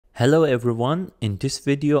Hello everyone, in this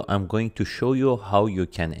video I'm going to show you how you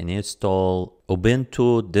can install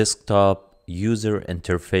Ubuntu Desktop User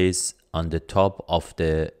Interface on the top of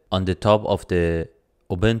the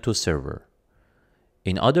Ubuntu server.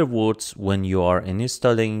 In other words, when you are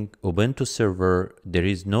installing Ubuntu server, there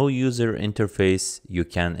is no user interface you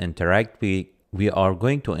can interact with. We are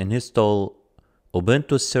going to install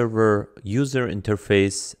Ubuntu server user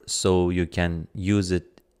interface so you can use it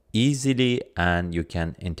easily and you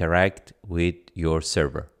can interact with your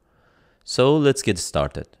server. So let's get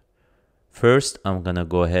started. First, I'm gonna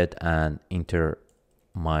go ahead and enter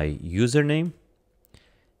my username.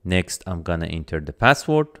 Next, I'm gonna enter the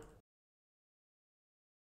password.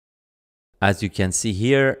 As you can see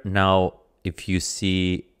here, now if you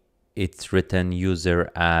see it's written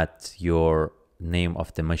user at your name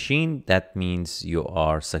of the machine, that means you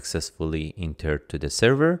are successfully entered to the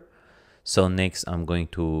server. So next I'm going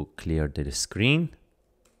to clear the screen.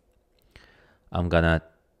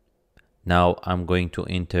 Now I'm going to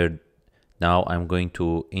enter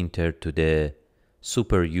to the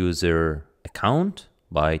super user account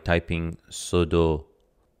by typing sudo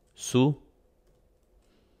su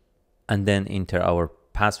and then enter our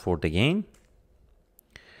password again.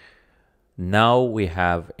 Now we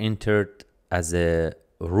have entered as a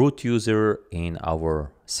root user in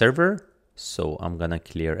our server. So I'm gonna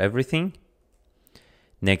clear everything.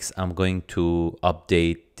 Next, I'm going to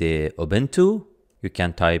update the Ubuntu. You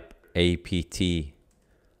can type apt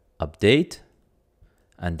update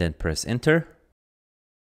and then press enter.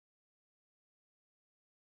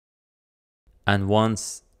 And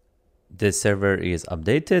once the server is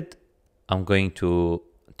updated, I'm going to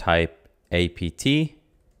type apt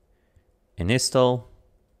install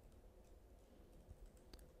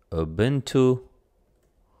Ubuntu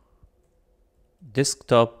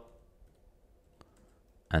Desktop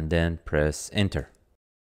and then press enter.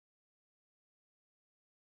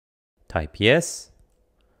 Type yes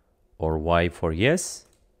or Y for yes.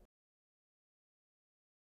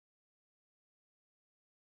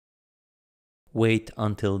 Wait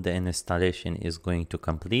until the installation is going to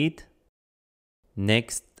complete.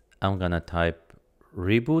 Next, I'm gonna type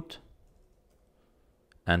reboot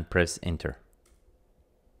and press enter.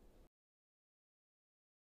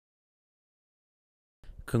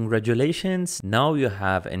 Congratulations, now you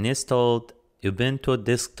have installed Ubuntu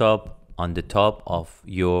Desktop on the top of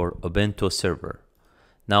your Ubuntu server.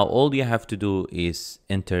 Now all you have to do is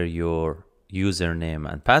enter your username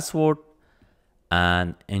and password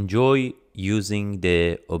and enjoy using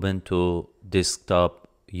the Ubuntu Desktop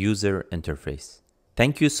user interface.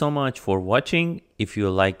 Thank you so much for watching. If you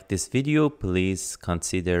like this video, please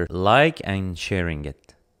consider like and sharing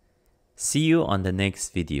it. See you on the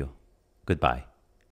next video. Goodbye.